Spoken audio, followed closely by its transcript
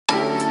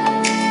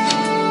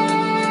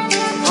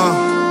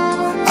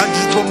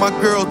bought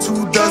my girl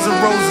 2 dozen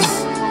roses.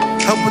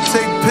 Help her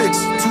take pics,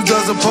 2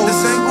 dozen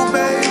poses.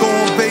 Go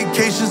on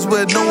vacations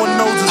where no one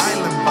knows us.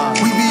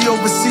 We be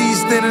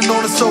overseas standing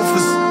on the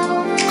sofas.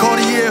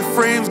 Cartier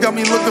frames got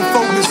me looking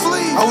focused.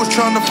 I was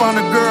trying to find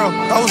a girl,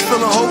 I was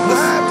feeling hopeless.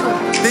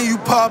 Then you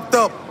popped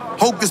up,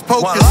 hocus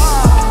pocus.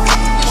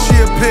 She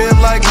appeared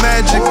like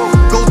magic.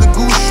 Golden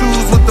goose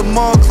shoes with the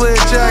Montclair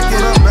jacket.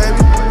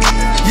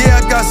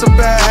 Yeah, I got some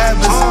bad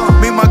habits.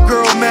 Made my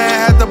girl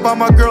mad, had to buy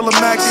my girl a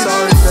Mackin.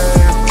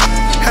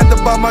 Had to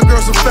buy my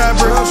girl some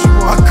fabric.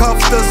 I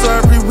cuffed her, so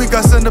every week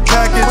I send a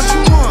package. What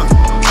you want?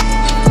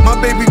 My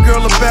baby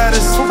girl the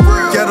baddest.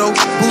 Ghetto,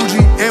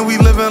 bougie, and we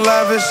living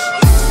lavish.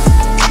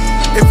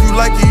 If you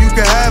like it, you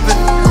can have it.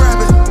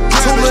 Grab it.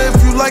 Told her if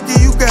you like it,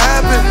 you can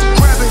have it.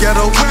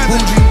 Ghetto,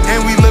 bougie,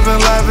 and we living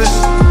lavish.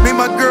 Made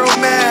my girl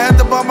mad, had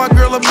to buy my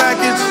girl a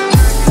package.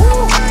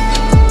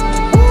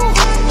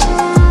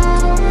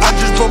 I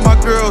just bought my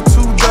girl 2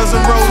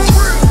 dozen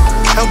roses.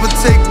 Help her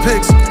take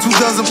pics, 2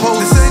 dozen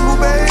poses.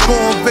 Go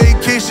on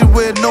vacation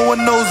where no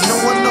one knows us.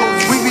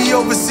 We be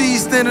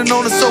overseas standing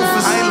on the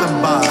sofas.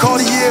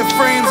 Cartier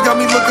frames got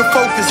me looking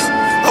focused.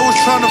 I was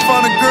trying to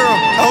find a girl,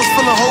 I was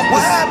feeling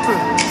hopeless.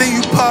 Then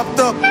you popped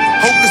up,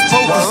 hocus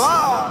pocus.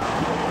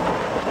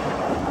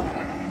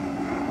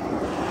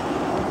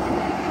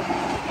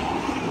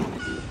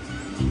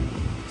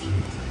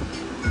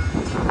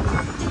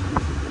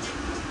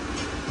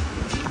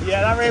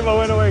 Yeah, that rainbow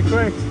went away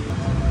quick.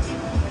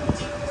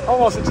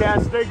 Almost a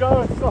chance. They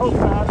go so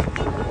fast.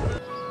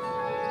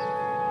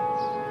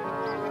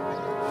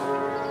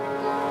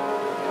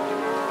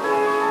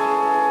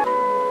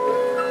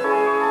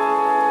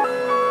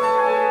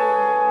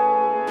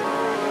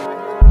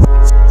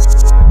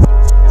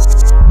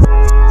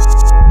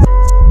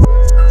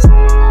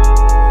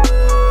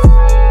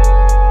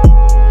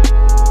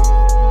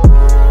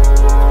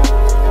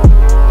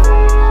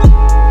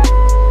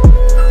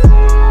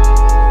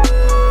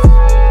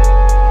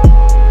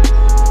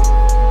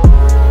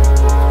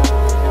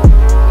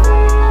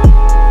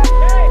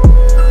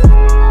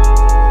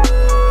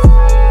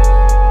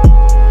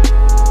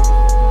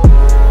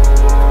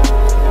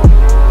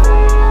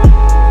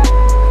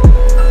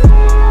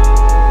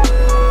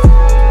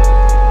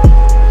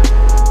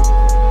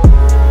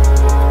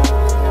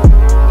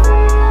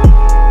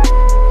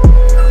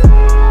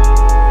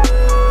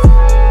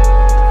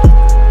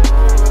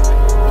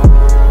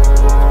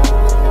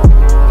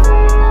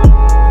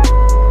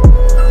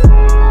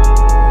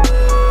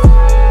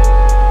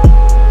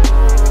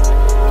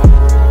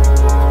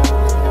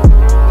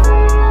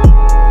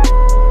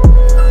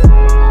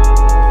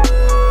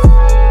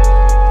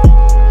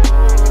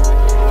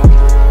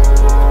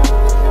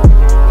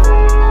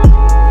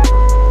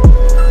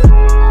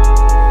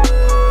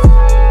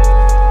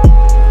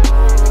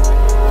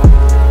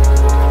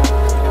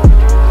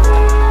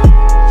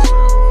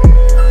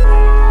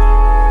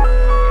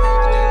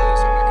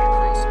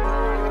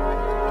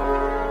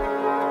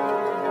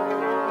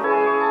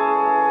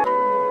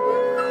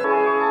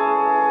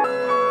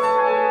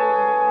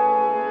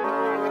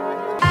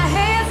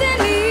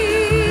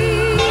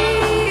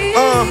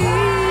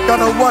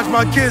 Gotta watch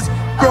my kids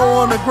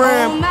grow on the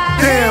gram.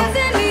 Damn,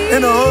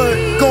 in the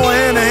hood, going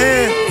hand in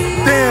hand.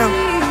 Damn,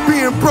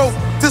 being broke,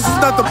 this was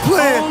not the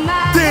plan.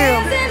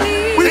 Damn,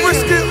 we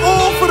risk it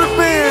all for the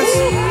bands.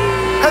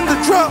 Had to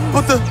drop,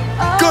 but the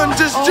gun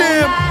just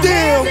jammed.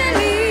 Damn,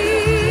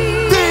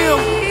 damn,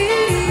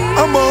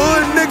 I'm a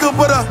hood nigga,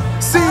 but I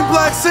seen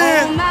black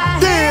sand.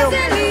 Damn,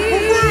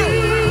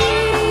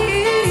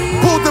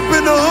 pulled up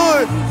in the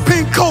hood,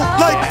 pink coat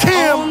like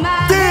Cam.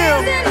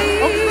 Damn,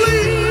 I'm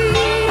bleeding.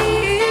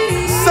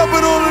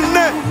 Subbing on the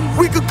net,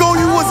 we could go,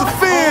 you was a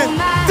fan.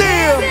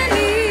 Damn,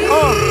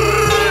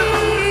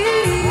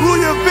 blew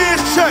your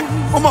advance check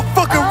on my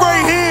fucking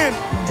right hand.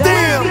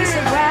 Damn,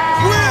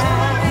 whip,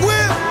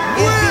 whip,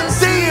 whip.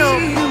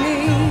 Damn,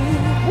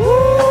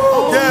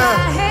 yeah,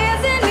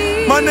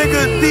 my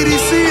nigga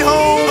DDC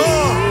home.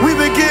 We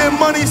been getting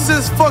money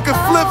since fucking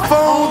flip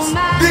phones.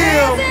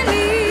 Damn,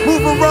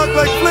 moving rock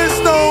like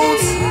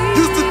Flintstones.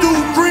 Used to do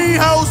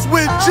Greenhouse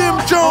with Jim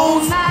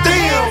Jones.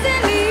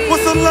 Damn,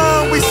 what's the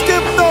line? We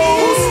skip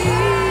those.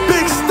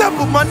 Big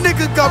stepper, my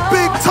nigga got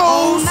big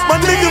toes. My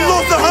nigga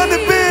lost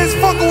 100 bands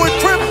fucking with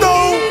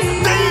crypto.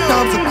 Damn,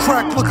 times of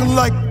crack looking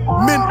like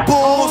mint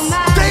balls.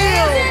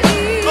 Damn,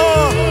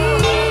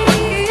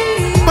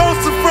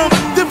 bouncing from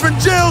different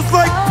jails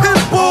like pit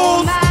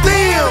bulls.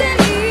 Damn,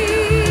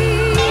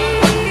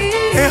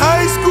 in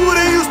high school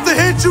they used to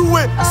hit you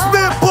with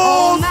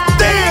spitballs.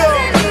 Damn,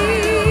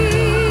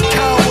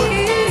 coward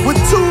with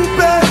 2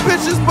 bad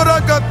bitches, but I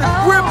got the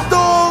grip,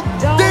 dog.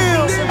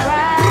 Damn,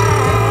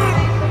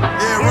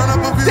 yeah, run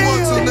up if you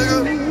want to, nigga.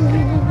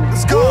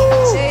 Let's go,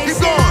 keep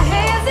going.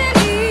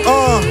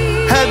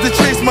 Had to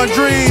chase my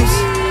dreams.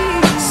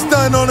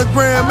 Stun on the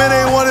gram, it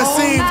ain't what it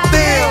seems.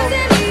 Damn,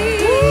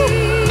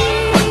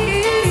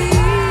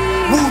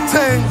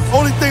 Wu-Tang,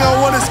 only thing I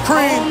want is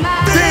cream.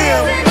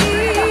 Damn,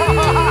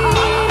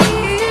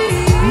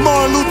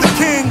 Martin Luther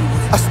King,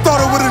 I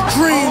started with a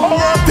dream.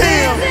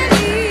 Damn,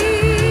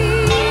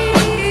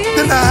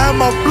 then I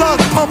my block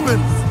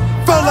pumping.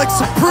 Felt like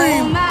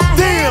Supreme.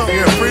 Damn.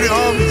 Yeah, free the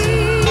armies.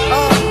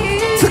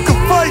 Took a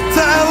flight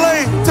to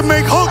LA to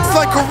make hooks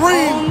like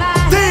Kareem.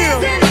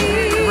 Damn.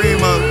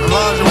 Kareem,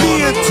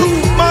 me and 2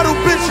 model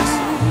bitches.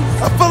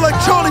 I felt like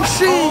Charlie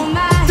Sheen.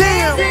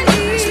 Damn.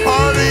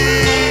 Party.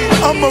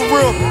 I'm a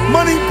real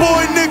money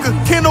boy nigga.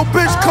 Can't no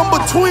bitch come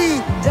between.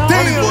 Damn.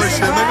 Money boy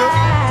shit, nigga.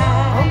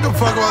 I don't give a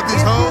fuck about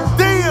these hoes.